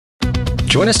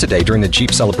Join us today during the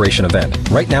Jeep Celebration event.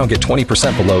 Right now, get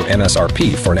 20% below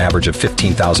MSRP for an average of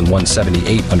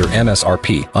 $15,178 under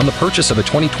MSRP on the purchase of a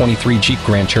 2023 Jeep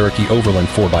Grand Cherokee Overland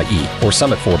 4xE or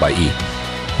Summit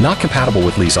 4xE. Not compatible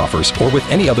with lease offers or with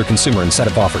any other consumer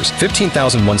incentive offers.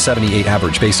 $15,178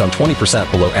 average based on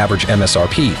 20% below average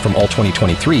MSRP from all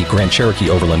 2023 Grand Cherokee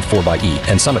Overland 4xE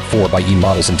and Summit 4xE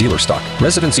models in dealer stock.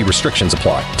 Residency restrictions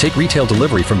apply. Take retail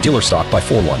delivery from dealer stock by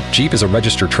 4/1. Jeep is a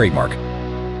registered trademark.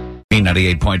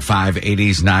 98.5,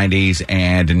 80s, 90s,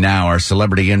 and now our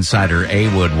celebrity insider,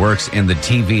 A. Wood, works in the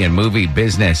TV and movie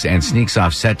business and sneaks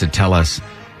off set to tell us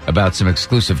about some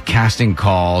exclusive casting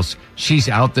calls. She's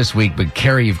out this week, but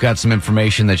Carrie, you've got some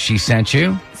information that she sent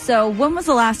you? So when was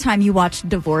the last time you watched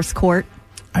Divorce Court?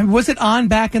 Was it on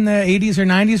back in the 80s or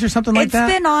 90s or something like that?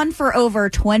 It's been on for over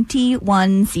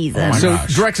 21 seasons. So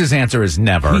Drex's answer is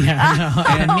never. Yeah,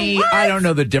 And me, I don't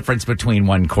know the difference between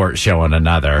one court show and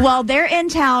another. Well, they're in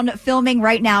town filming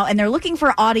right now, and they're looking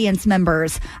for audience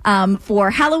members for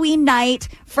Halloween night,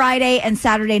 Friday and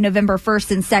Saturday, November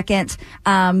 1st and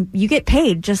 2nd. You get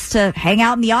paid just to hang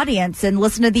out in the audience and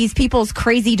listen to these people's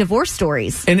crazy divorce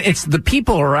stories. And it's the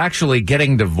people who are actually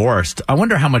getting divorced. I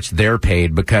wonder how much they're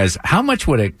paid, because how much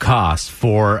would it cost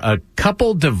for a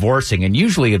couple divorcing? And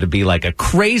usually it'd be like a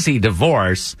crazy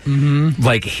divorce,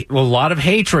 like a lot of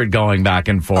hatred going back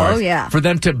and forth. Oh, yeah. For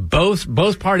them to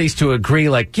both parties to agree,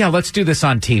 like, yeah, let's do this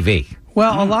on TV.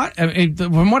 Well, a lot,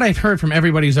 from what I've heard from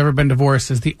everybody who's ever been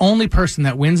divorced, is the only person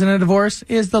that wins in a divorce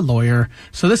is the lawyer.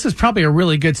 So this is probably a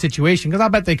really good situation, because I'll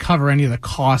bet they cover any of the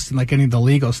costs and like any of the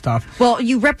legal stuff. Well,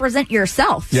 you represent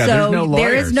yourself. Yeah, so there's no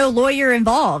there is lawyers. no lawyer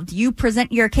involved. You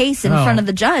present your case in front of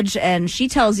the judge, and she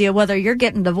tells you whether you're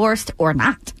getting divorced or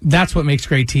not. That's what makes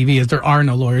great TV, is there are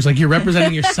no lawyers. Like, you're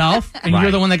representing yourself, and Right.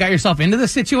 you're the one that got yourself into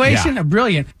this situation. Yeah.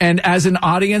 Brilliant. And as an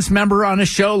audience member on a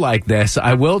show like this,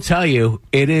 I will tell you,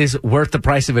 it is worth the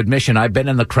price of admission. I've been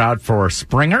in the crowd for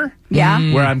Springer. Yeah.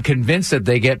 Where I'm convinced that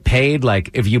they get paid. Like,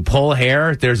 if you pull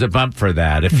hair, there's a bump for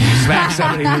that. If you smack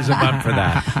somebody, there's a bump for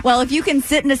that. Well, if you can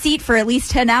sit in a seat for at least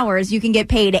 10 hours, you can get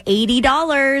paid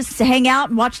 $80 to hang out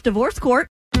and watch Divorce Court.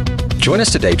 Join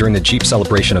us today during the Jeep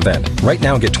Celebration event. Right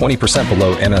now, get 20%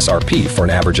 below MSRP for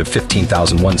an average of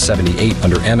 $15,178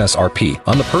 under MSRP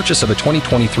on the purchase of a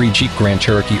 2023 Jeep Grand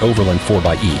Cherokee Overland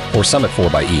 4xE or Summit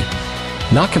 4xE.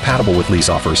 Not compatible with lease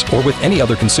offers or with any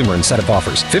other consumer incentive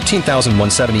offers.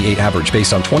 $15,178 average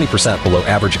based on 20% below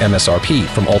average MSRP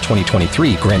from all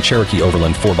 2023 Grand Cherokee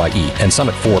Overland 4xE and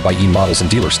Summit 4xE models in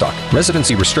dealer stock.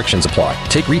 Residency restrictions apply.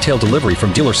 Take retail delivery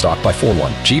from dealer stock by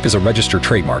 4/1. Jeep is a registered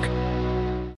trademark.